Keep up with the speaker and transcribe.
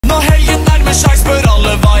Når helgen nærmer seg spør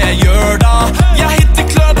alle hva jeg gjør da. Jeg hitter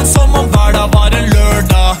kløben som om hver dag var en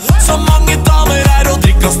lørdag. Så mange damer her og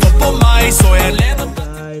drikker stopp på meg, så jeg lener.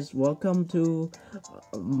 Guys, welcome to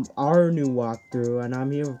our new walkthrough, and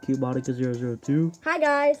I'm here with Cubotica002. Hi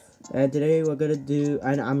guys. And today we're gonna do,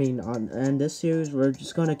 in this series we're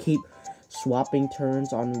just gonna keep swapping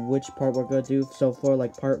turns on which part we're gonna do. So for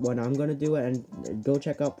like part 1, I'm gonna do it, and go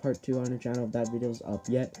check out part 2 on the channel if that video's up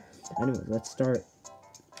yet. Anyway, let's start.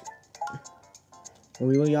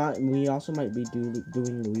 We also might be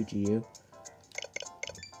doing Luigi U.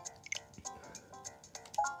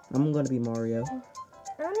 I'm gonna be Mario.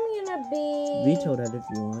 I'm gonna be... Veto that if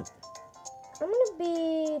you want. I'm gonna be...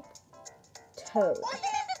 Toad.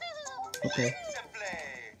 Okay.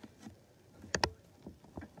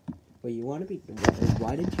 Wait, you want to be...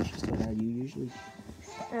 Why did you just do that? You usually...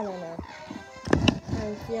 I don't know.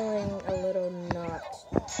 I'm feeling a little not...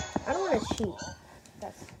 I don't want to cheat.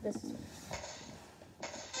 This...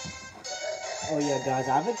 Oh yeah, guys, I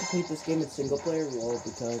haven't completed this game in single player role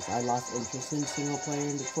because I lost interest in single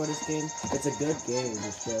player before this game. It's a good game,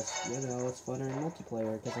 it's just, you know, it's funner in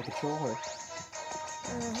multiplayer because I control her.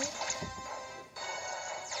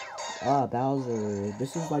 Bowser.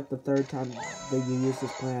 This is like the 3rd time that you use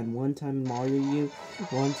this plan. One time in Mario U,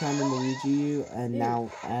 one time in Luigi U, and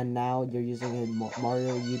now you're using it in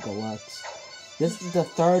Mario U Deluxe. This is the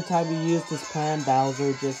 3rd time you use this plan,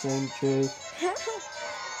 Bowser, just saying true.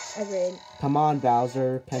 Agreed. Come on,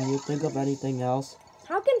 Bowser. Can you think of anything else?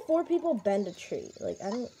 How can 4 people bend a tree? Like, I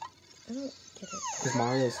don't get it. Because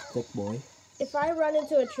Mario's thick boy. If I run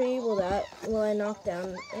into a tree, will I knock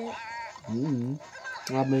down it? I mean,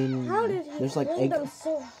 how did he there's like fling them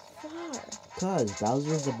so far? Cause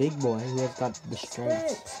Bowser's a big boy who has got the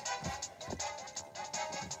strength.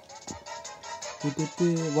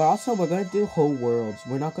 Well, we're gonna do whole worlds.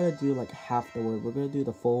 We're not gonna do like half the world. We're gonna do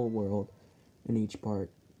the full world in each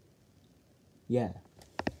part. Yeah.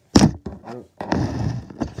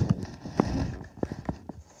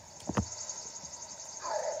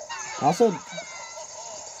 Also,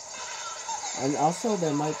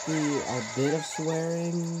 there might be a bit of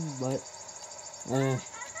swearing, but,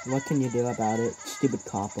 what can you do about it? Stupid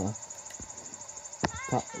Kappa.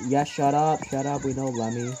 Yeah, shut up, we know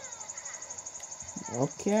Lemmy.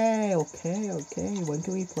 Okay, when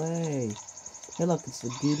can we play? Hey look, it's the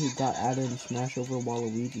dude who got added in Smash over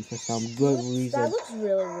Waluigi for some good reason. That looks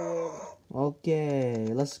really weird. Okay,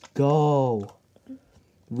 let's go.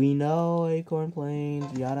 We know Acorn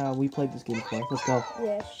Plains, yada, we played this game before. Let's go.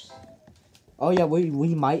 Yes. Oh yeah,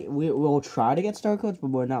 we'll try to get star codes, but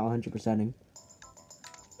we're not 100%ing.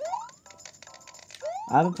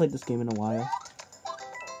 I haven't played this game in a while.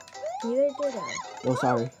 Neither did I. Oh,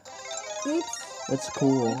 sorry. Oops. It's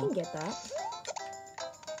cool. I can get that.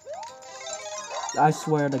 I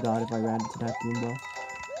swear to God, if I ran into that Goomba.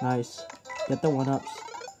 Nice. Get the 1-ups.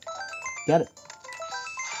 Get it.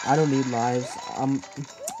 I don't need lives.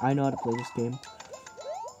 I know how to play this game.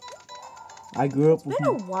 I grew up with... It's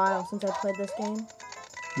been a while since I played this game.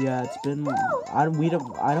 Yeah, it's been... I don't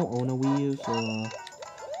own a Wii U, so...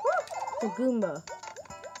 The Goomba.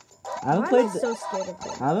 I haven't Why am I so scared of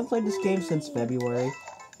this? I haven't played this game since February.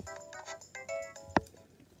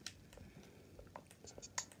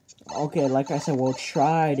 Okay, like I said, we'll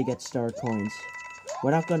try to get star coins.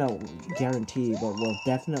 We're not gonna guarantee, but we'll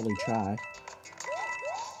definitely try.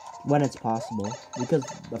 When it's possible. Because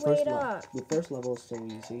the first level is so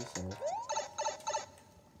easy, so...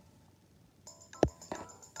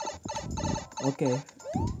 Okay.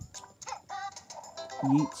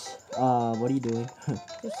 Yeet. What are you doing?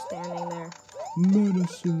 Just standing there.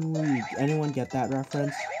 Menacingly. Anyone get that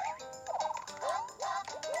reference?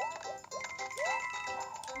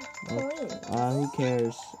 Who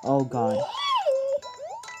cares? Oh god.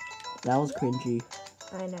 That was cringy.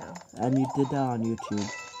 I know. And you did that on YouTube.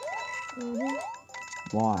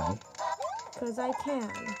 Why? Because I can.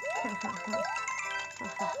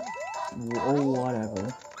 Oh,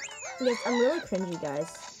 whatever. Yes, I'm really cringy, guys.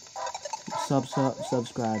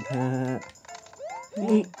 Subscribe.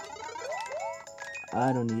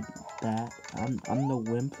 I don't need that. I'm the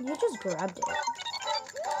wimp. You just grabbed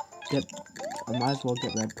it. I might as well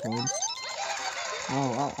get red coins.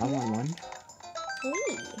 Oh, I want one.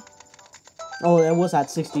 Wee. Oh, it was at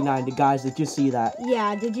 69. Guys, did you see that?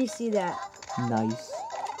 Yeah, did you see that? Nice.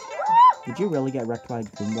 Did you really get wrecked by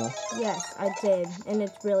Goomba? Yes, I did. And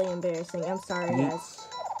it's really embarrassing. I'm sorry, guys.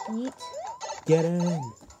 Yeet. Get in.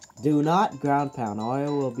 Do not ground pound, or I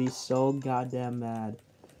will be so goddamn mad.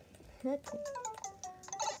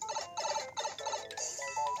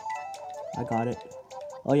 I got it.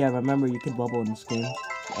 Oh yeah, remember you could bubble in this game.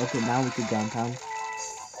 Okay, now we can ground pound.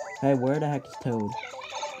 Hey, where the heck is Toad?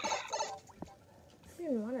 I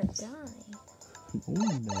didn't want to die.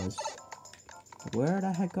 Goodness. Where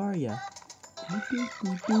the heck are ya? What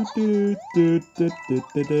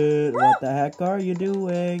the heck are you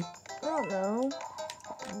doing? I don't know.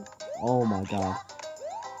 Oh my god.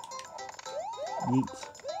 Yeet.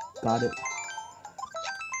 Got it.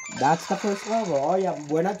 That's the first level. Oh yeah,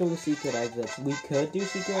 we're not doing secret exits. We could do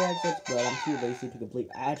secret exits, but I'm too lazy to complete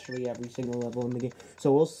actually every single level in the game.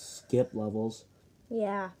 So we'll skip levels.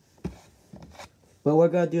 Yeah. But we're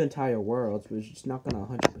gonna do entire worlds, which is not gonna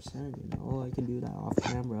 100%, you know? I can do that off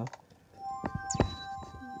camera.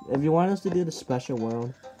 If you want us to do the special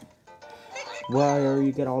world, where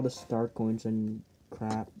you get all the star coins and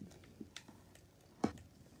crap.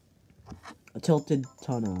 A tilted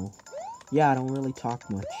tunnel. Yeah, I don't really talk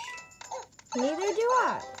much. Neither do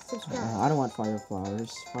I. Subscribe. I don't want fire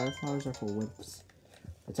flowers. Fire flowers are for wimps.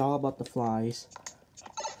 It's all about the flies.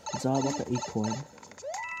 It's all about the acorn.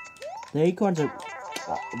 The acorns are...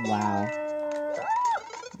 wow.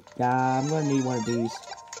 Yeah, I'm gonna need one of these.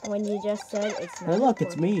 When you just said it's not. Hey, look,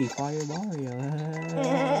 it's me, Fire Mario.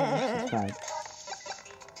 Subscribe.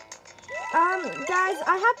 Guys,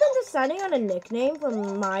 I have been deciding on a nickname for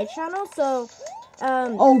my channel, so,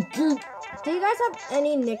 Oh, dude! do you guys have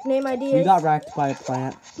any nickname ideas? We got wrecked by a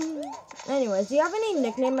plant. Anyways, do you have any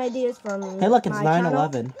nickname ideas from Hey, look, it's my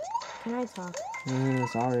 9/11. channel? Can I talk?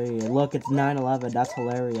 Sorry. Look, it's 9/11. That's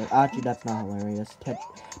hilarious. Actually, that's not hilarious.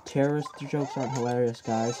 Terrorist jokes aren't hilarious,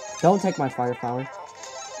 guys. Don't take my fire flower.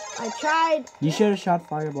 I tried. You should have shot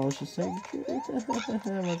fireballs. Just saying.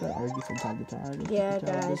 We're gonna argue from time to time. Yeah,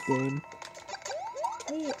 This guys. game.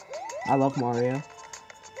 Yeet. I love Mario.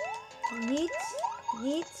 Yeet.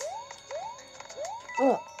 Yeet.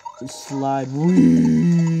 Slide.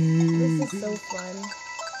 This is so fun.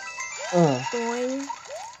 Going.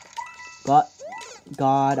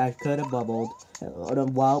 God, I could have bubbled.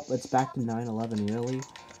 Well, it's back to 9/11. Really?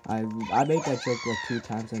 I made that joke like 2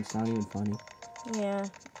 times and it's not even funny. Yeah,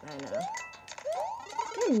 I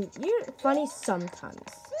know. You're funny sometimes.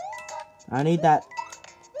 I need that.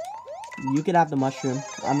 You can have the mushroom.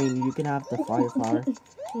 I mean, you can have the fire flower.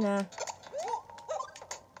 Nah.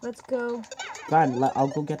 Let's go. Fine, I'll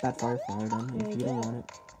go get that fire flower then, There if you you don't go. want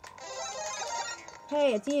it.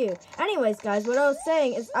 Hey, it's you. Anyways, guys, what I was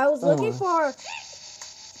saying is I was looking for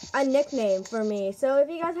a nickname for me. So if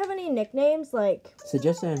you guys have any nicknames, like...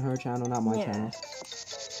 Suggest it in her channel, not my Yeah. channel.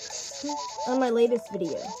 On my latest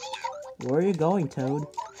video. Where are you going, Toad?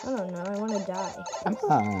 I don't know, I want to die. Come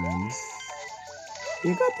on.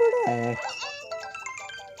 You got protect.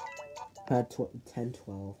 10,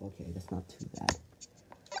 12. Okay, that's not too bad.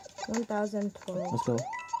 1012. Let's go.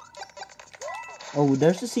 Oh,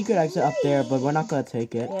 there's a secret exit up there, but we're not gonna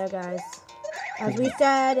take it. Yeah, guys. As we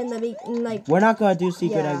said in the like... We're not gonna do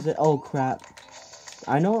secret Yeah. exit. Oh, crap.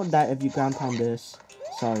 I know that if you ground pound this.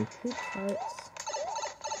 Sorry. Who hurts?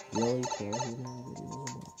 Really? Care?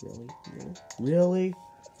 Really? Really?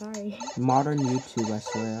 Sorry. Modern YouTube, I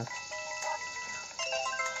swear.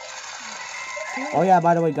 Oh yeah,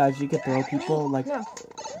 by the way, guys, you can throw people like. No.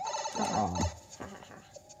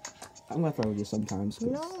 I'm gonna throw you sometimes. 'Cause-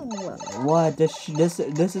 No. What? This is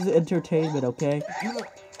entertainment, okay?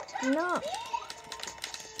 No.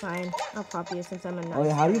 Fine. I'll pop you since I'm a nice Oh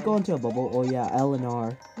yeah, how do you friend. go into a bubble? Oh yeah, L and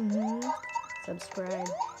R. Subscribe.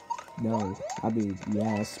 No, I mean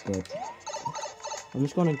yes, but I'm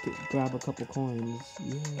just gonna grab a couple coins.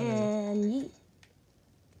 Yeah. And yeet.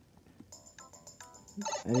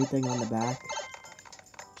 Anything on the back?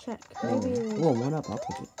 Check. Oh, Maybe. oh, one up. I'll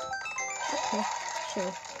take it. Okay.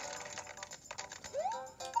 Sure.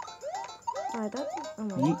 Alright, that. Oh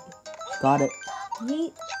my. Yeet. Got it.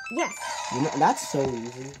 Yeet. Yes. You know, that's so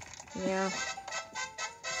easy. Yeah.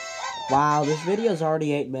 Wow, this video's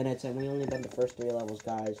already 8 minutes and we only done the first 3 levels,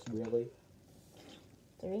 guys. Really?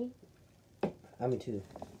 3. I mean 2.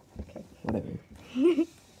 Okay. Whatever.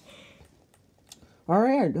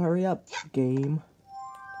 Alright, hurry up, game.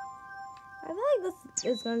 I feel like this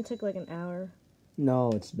is gonna take like an hour,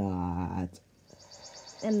 No, it's not.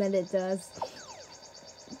 and then it does.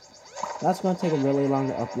 That's gonna take a really long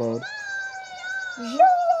to upload.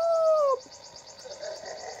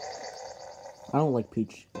 I don't like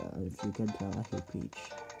Peach, if you can tell. I hate Peach.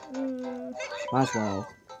 Might as well.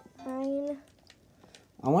 Fine.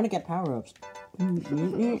 I want to get power-ups.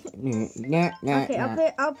 Okay,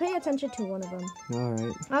 I'll pay attention to one of them.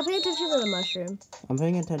 Alright. I'll pay attention to the mushroom. I'm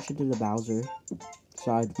paying attention to the Bowser.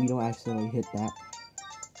 So we don't accidentally hit that.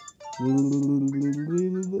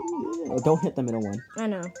 Oh, don't hit the middle one. I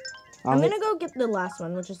know. I'll I'm hit- gonna go get the last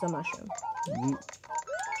one, which is the mushroom.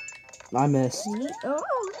 I missed. Yeet. Oh.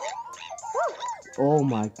 Oh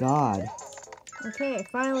my god. Okay, I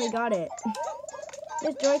finally got it.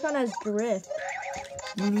 This Joy-Con has drift.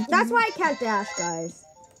 That's why I can't dash, guys.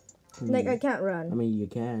 Like, I can't I run. mean, you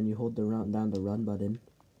can. You hold down the run button.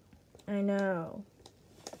 I know.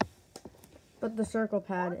 But the circle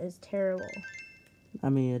pad is terrible. I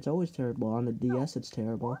mean, it's always terrible. On the DS, it's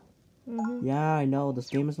terrible. Mm-hmm. Yeah, I know. This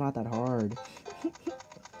game is not that hard.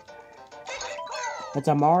 It's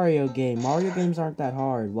a Mario game. Mario games aren't that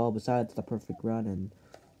hard. Well, besides the perfect run and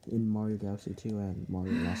in Mario Galaxy 2 and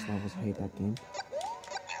Mario Lost Levels. I hate that game.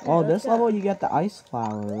 Oh, this level you get the ice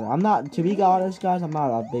flower. I'm not, to be honest, guys, I'm not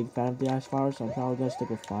a big fan of the ice flower, so I'm probably gonna stick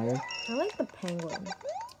with fire. I like the penguin.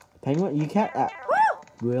 Penguin? You can't.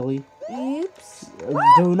 Really? Oops.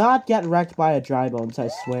 Do not get wrecked by a dry bones, I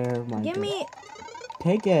swear. My Give God. me.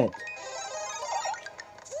 Take it.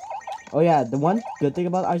 Oh yeah, the one good thing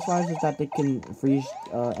about ice flowers is that they can freeze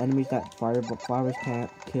enemies that fire flowers can't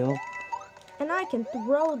kill. And I can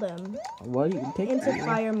throw them What do you take into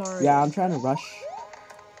Fire Mario. Yeah, I'm trying to rush.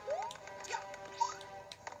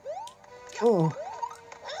 Oh.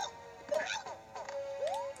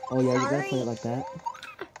 Oh yeah, you gotta play it like that.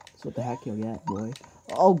 That's what the heck you'll get, boy.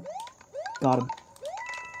 Oh, got him.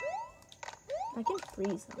 I can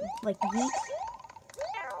freeze them. Like yeet.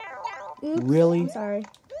 Oops. Really? I'm sorry.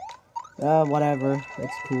 Whatever.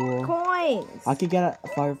 It's cool. Coins. I could get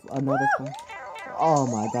another fire. Oh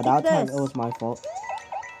my god, that time it was my fault.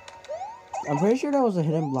 I'm pretty sure there was a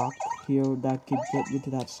hidden block here that could get you to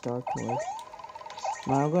that star coin.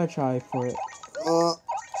 Now I'm gonna try for it.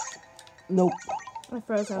 Nope. I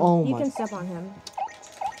froze him. Oh You my- can step on him.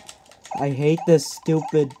 I hate this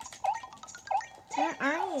stupid. Where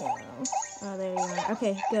are you? Oh, there you are.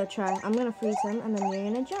 Okay, go try. I'm gonna freeze him, and then you're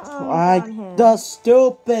gonna jump on him. The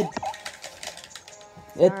stupid.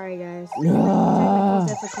 Sorry, guys. Ah. Technical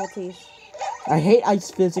difficulties. I hate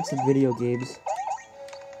ice physics in video games.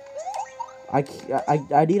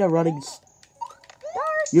 I need a running.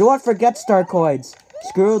 You know what? Forget star coins.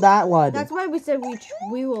 Screw that one. That's why we said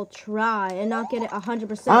we will try and not get it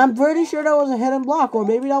 100%. I'm pretty sure that was a hidden block, or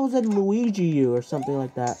maybe that was in Luigi U or something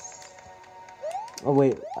like that. Oh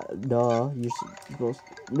wait, duh. You're supposed.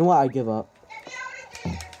 You know what? I give up.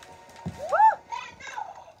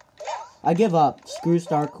 I give up. Screw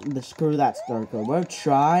that star code. We're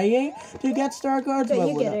trying to get star codes, Okay, but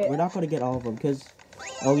you get it. we're not going to get all of them because.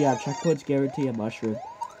 Oh yeah, checkpoints guarantee a mushroom.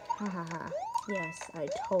 Ha ha ha. Yes, I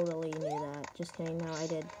totally knew that. Just kidding. No, I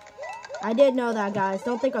did. I did know that, guys.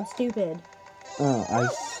 Don't think I'm stupid.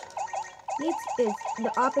 Ice. It's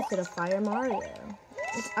the opposite of Fire Mario.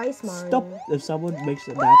 It's Ice Mario. Stop! If someone makes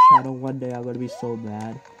that channel one day, I'm gonna be so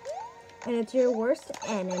mad. And it's your worst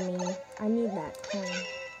enemy. I need that coin.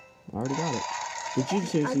 I already got it. Did you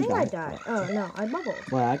seriously I think die? I died. Oh, no. I bubbled.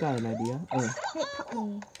 Well, I got an idea. Hey, pop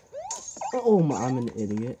me. Oh my, I'm an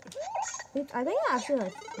idiot. Oops, I think I actually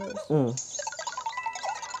like first.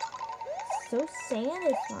 So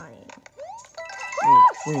satisfying.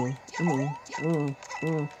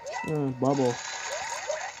 Bubble.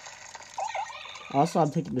 Also,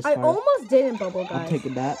 I'm taking this I fire. almost didn't bubble, guys. I'm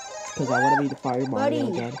taking that because I want to be the Fire Mario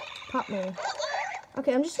Buddy. again. Pop me.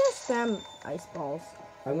 Okay, I'm just gonna spam ice balls.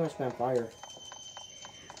 I'm gonna spam fire.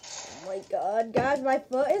 Oh my god, guys, my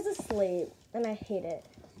foot is asleep. And I hate it.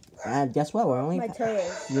 And guess what? We're only. My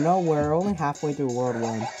toes. You know, we're only halfway through World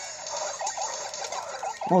 1.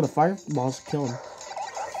 Oh, the fireballs kill him.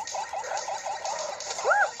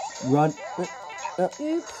 Run. Oops.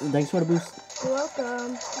 Thanks for the boost. You're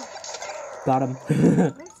welcome. Got him.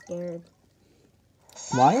 I'm scared.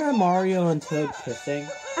 Why are Mario and Toad kissing?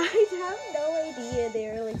 I have no idea.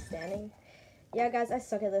 They're like standing. Yeah, guys, I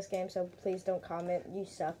suck at this game, so please don't comment. You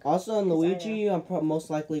suck. Also, in Yes, I Luigi, I'm most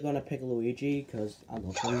likely gonna pick Luigi because I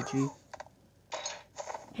love Luigi.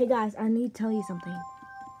 Hey, guys, I need to tell you something.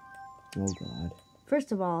 Oh God.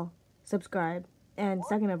 First of all, subscribe. And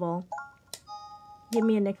second of all, give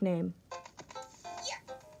me a nickname.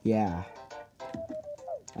 Yeah.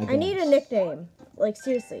 I need a nickname. Like,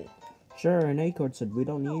 seriously. Sure, and Acorn said we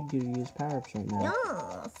don't need you to use power-ups right now.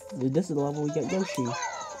 Yes. This is the level we get Yoshi.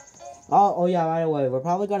 Oh yeah, by the way, we're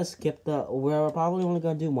probably gonna skip we're probably only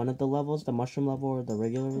gonna do one of the levels, the mushroom level or the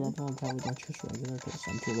regular level. I'm probably gonna choose regular because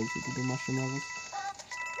I'm too lazy to do mushroom levels.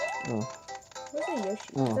 Oh. Where's the Yoshi?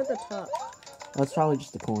 Oh. It's at the top. That's probably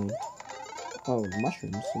just a coin. Oh,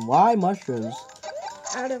 mushrooms. Why mushrooms?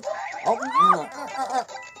 Out of... Oh,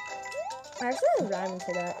 I actually rhymed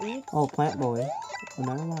to that. Oops. oh plant boy. Oh,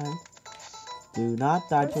 never mind. Do not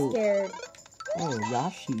die I'm to... scared. Oh,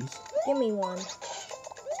 Yoshi's. Give me one.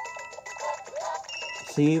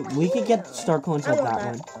 See, we could get star coins I like want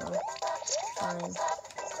that that. one. Oh, fine.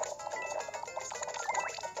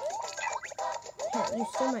 You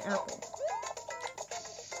stole my apple.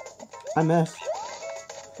 I missed.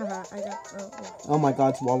 Haha, I got. Oh, yeah. Oh my god,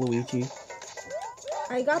 it's Waluigi.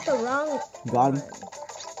 I got the wrong. Got him.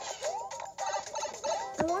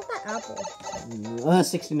 I want that apple.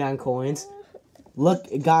 69 coins. Look,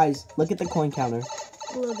 guys, look at the coin counter.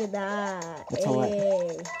 Look at that. That's all right.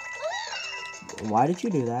 Hey. Why did you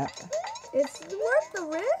do that? It's worth the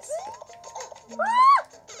risk. Ah!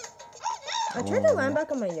 I tried to land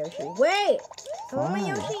back on my Yoshi. Wait! I want my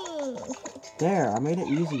Yoshi. There, I made it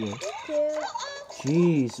easier. Thank you.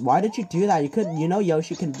 Jeez, why did you do that? You know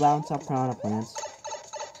Yoshi can bounce off piranha plants.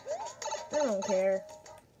 I don't care.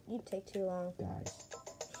 You take too long. Guys.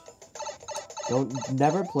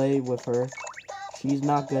 Never play with her. She's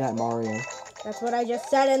not good at Mario. That's what I just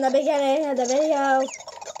said in the beginning of the video.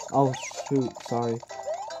 Oh, shoot, sorry.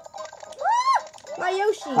 Ah! My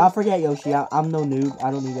Yoshi! I'll forget Yoshi. I'm no noob.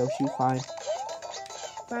 I don't need Yoshi. Fine.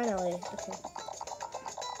 Finally. Okay.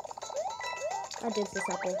 I did this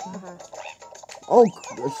apple. Oh,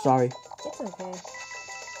 sorry. It's okay.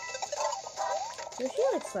 Yoshi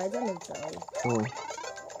like slides on his belly. Oh.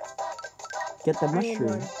 Get the I need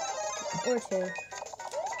mushroom. one. Or two.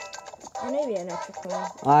 And maybe an extra coin.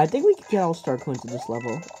 I think we could get all star coins at this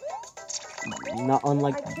level. Not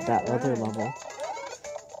unlike that other level.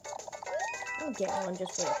 I'll get one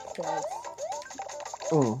just for the points.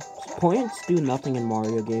 Oh. Points do nothing in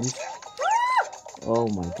Mario games. Oh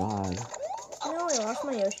my god. No, I lost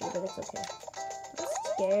my Yoshi, but it's okay. I'm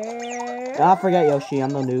scared. I forget Yoshi.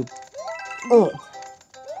 I'm no noob. Ugh.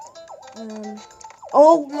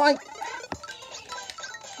 Oh my.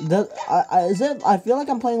 I feel like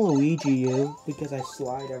I'm playing Luigi U because I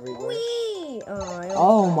slide everywhere. Whee!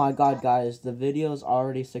 Oh my god, guys, the video's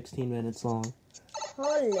already 16 minutes long.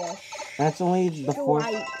 Holy That's only the fourth.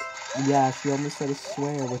 shite. Yeah, she almost said a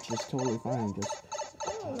swear, which is totally fine. Just.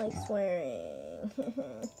 I don't like swearing.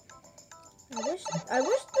 I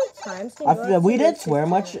wish the times can go up we to didn't swear 6.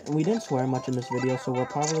 much. We didn't swear much in this video, so we're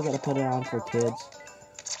probably gonna put it on for kids.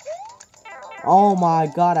 Oh my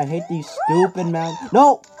god, I hate these stupid mountains.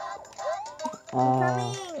 No.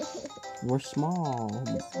 We're small.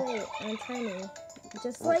 Just wait, I'm tiny.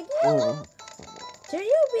 Just like you. Should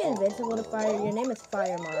you be invincible to fire? Your name is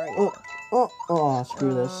Fire Mario.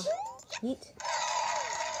 Screw this. Yeet.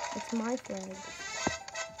 It's my flag.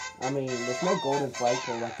 I mean, there's no golden flag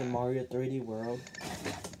for like in Mario 3D World.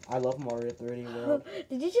 I love Mario 3D World.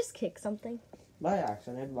 Did you just kick something? By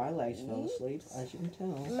accident, my legs fell asleep, as you can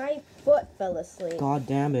tell. My foot fell asleep. God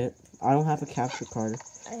damn it. I don't have a capture card.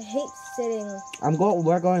 I hate sitting.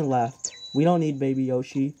 We're going left. We don't need Baby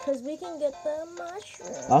Yoshi. Because we can get the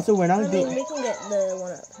mushroom. Also, we're not we doing... can get the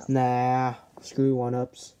 1-up. Nah. Screw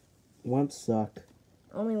 1-ups. 1-ups suck.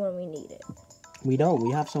 Only when we need it. We don't.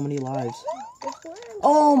 We have so many lives.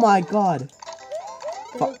 Oh my god.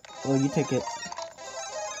 Oh, you take it.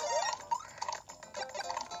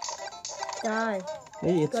 Die.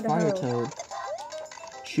 Hey, it's Fire Toad.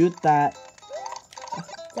 Shoot that.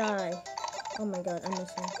 Die. Oh my god, I'm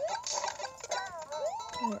missing.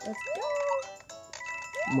 Alright, let's go.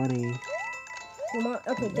 Money. You want?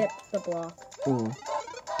 Okay, get the block. Oh.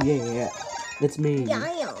 Yeah. It's me.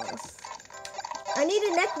 Yes. I need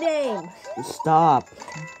a nickname. Stop.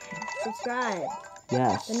 Subscribe.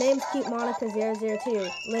 Yes. The name's Keep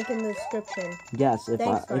Monica002. Link in the description. Yes, if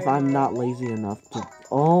Thanks, I'm not lazy enough to.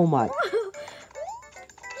 Oh my.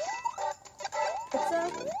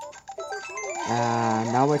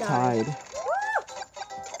 Now we're tied.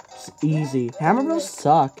 It's easy. Hammer Bros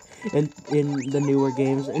suck in the newer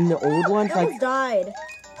games. In the old ones, I like. died.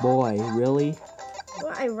 Boy, really?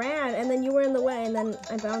 Well, I ran, and then you were in the way, and then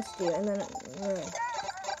I bounced you, and then...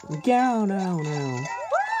 Down.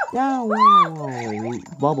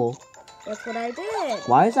 Bubble. That's what I did.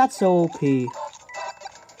 Why is that so OP?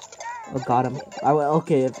 Oh, got him.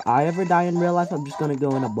 Okay, if I ever die in real life, I'm just gonna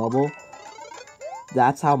go in a bubble.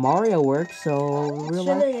 That's how Mario works, so real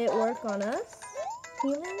life... Shouldn't it work on us?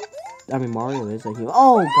 Humans? I mean, Mario is a human.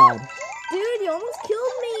 Oh, God. Dude, you almost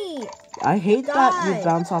killed me! I hate that you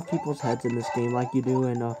bounce off people's heads in this game like you do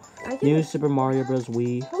in New Super Mario Bros.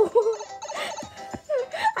 Wii.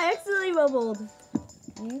 I accidentally bubbled.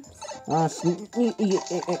 Oops.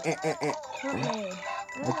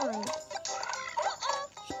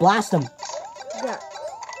 Blast him. Yeah.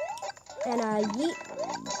 And yeet.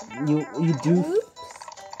 You do. Oops.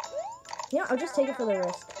 You know, I'll just take it for the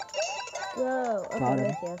risk. Go.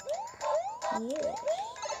 Okay, thank you. Yeah.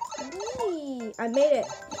 Whee. I made it.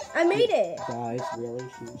 I made it. Guys, really?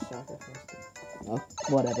 She was sacrificed. Oh,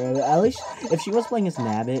 whatever. At least if she was playing as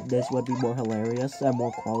Nabbit, this would be more hilarious and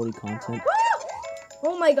more quality content.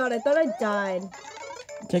 Oh my god, I thought I died.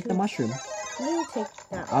 Take the mushroom. You take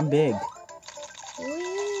that. I'm big.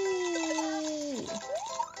 Whee!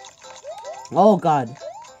 Oh God.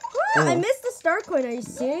 I missed the star coin. Are you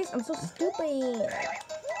serious? I'm so stupid.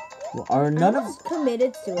 Well, are none I of almost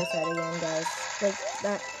committed suicide again, guys. Like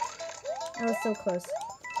that. I was so close.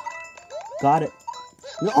 got it?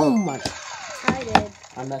 Oh my! I did.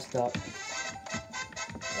 I messed up.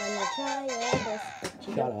 When you try your best, but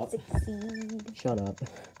you Shut don't up. succeed. Shut up.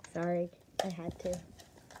 Sorry, I had to.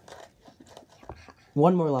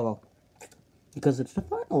 One more level. Because it's the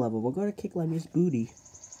final level. We're going to kick Lemmy's booty.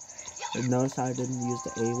 And notice how I didn't use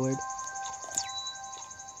the A word?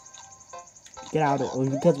 Get out of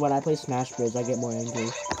it. Because when I play Smash Bros, I get more angry.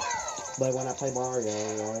 But when I play Mario,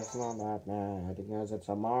 it's not that bad. Because it's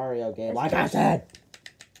a Mario game. Like I said!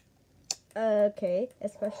 Okay,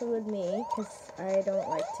 especially with me, because I don't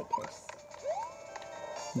like to curse.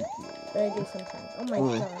 But I do sometimes. Oh my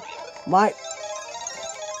god.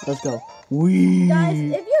 Let's go. Wee. Guys,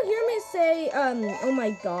 if you hear me say, oh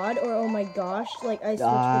my god, or oh my gosh, like I switch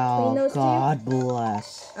between those God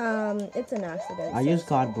bless. two, it's an accident. I so use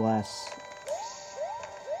sorry. God bless.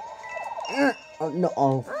 Oh, no.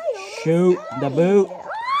 Oh, I almost shoot. died. The boot.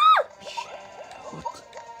 Ah!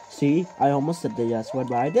 See, I almost said the yes word,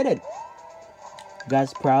 but I didn't. You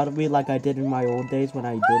guys proud of me like I did in my old days when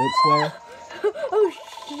I didn't swear? Oh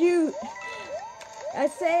shoot. I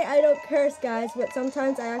say I don't curse, guys, but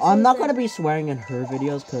sometimes I actually I'm not say- going to be swearing in her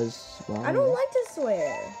videos because, well... I don't like to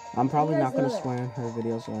swear. I'm probably You not guys going to know that. swear in her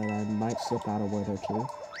videos, so I might slip out a word or two.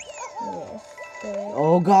 Yes. But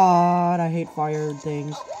Oh god, I hate fire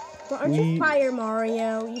things. aren't you fire,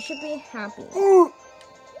 Mario? You should be happy. Ooh.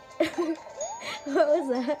 What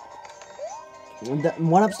was that?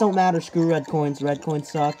 One-ups don't matter, screw red coins. Red coins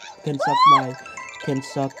suck. Can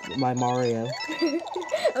suck my Mario.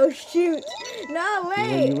 Oh shoot. No, When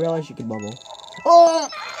wait. you realize you can bubble. Oh!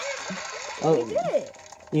 You did it.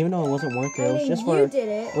 Even though it wasn't worth it, I it was mean, just you for... did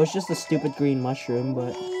it. It was just a stupid green mushroom,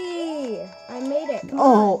 but... Whee! I made it. Come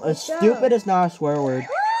Oh, on, let's go. stupid is not a swear word.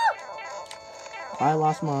 I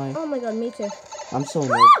lost my... Oh my god, me too. I'm so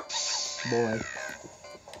nerd. Boy.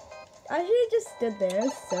 I should have just stood there.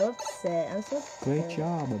 I'm so upset. I'm so upset. Great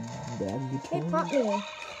job, Ben. You Hey, told pop me. me,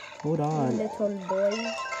 Hold on. little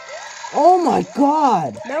boy. Oh my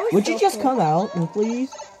god! That was Would so you just cool. come out,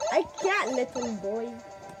 please? I can't, little boy.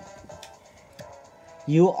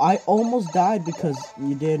 I almost died because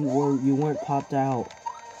you weren't popped out.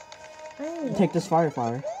 I know. Take this fire.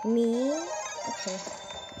 Me? Okay.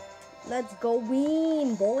 Let's go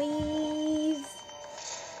win, boys.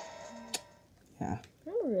 Yeah,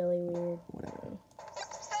 I'm really weird. whatever.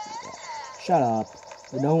 Shut up.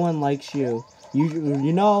 No one likes you.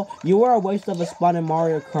 You know, you were a waste of a spot in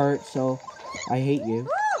Mario Kart, so I hate you.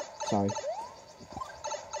 Sorry.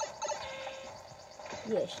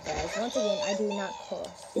 Yes, guys. Once again, I do not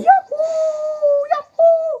curse. Yahoo!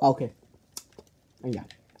 Yahoo! Okay. Yeah.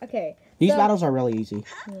 Okay. These so- battles are really easy.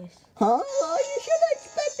 Yes. Huh? Oh, you should have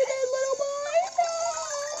expected it, little boy.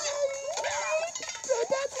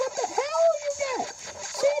 That's what the hell you get.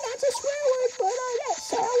 See, that's a swear word, but I get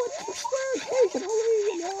sour swear occasionally,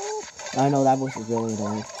 you know. I know that voice is really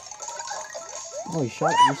annoying. Oh,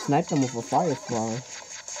 you sniped him with a fire flower.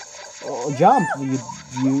 Oh, jump,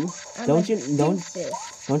 you. I'm Don't a you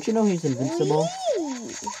doofus. don't you know he's invincible?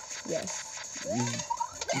 Whee! Yes.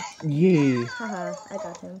 Yeah. Haha, I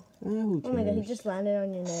got him. Who Oh my god, he cares? just landed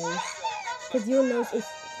on your nose. Because your nose is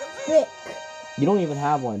thick. You don't even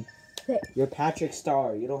have one. Thick. You're Patrick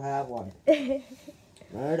Star. You don't have one.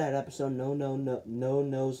 Remember that episode, no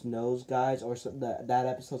nose, guys, or that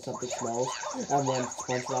episode, something smells, and when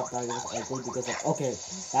SpongeBob thought it was ugly because of, okay,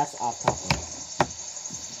 that's off topic.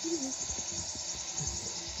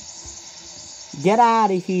 Get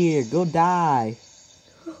out of here, go die.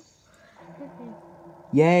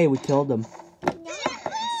 Yay, we killed him.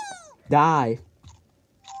 Die.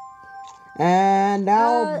 And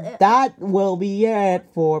now that will be it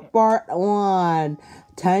for part 1.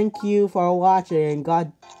 Thank you for watching.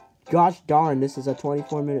 Gosh darn, this is a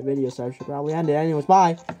 24-minute video, so I should probably end it. Anyways,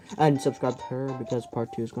 bye. And subscribe to her because part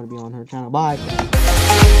 2 is going to be on her channel. Bye.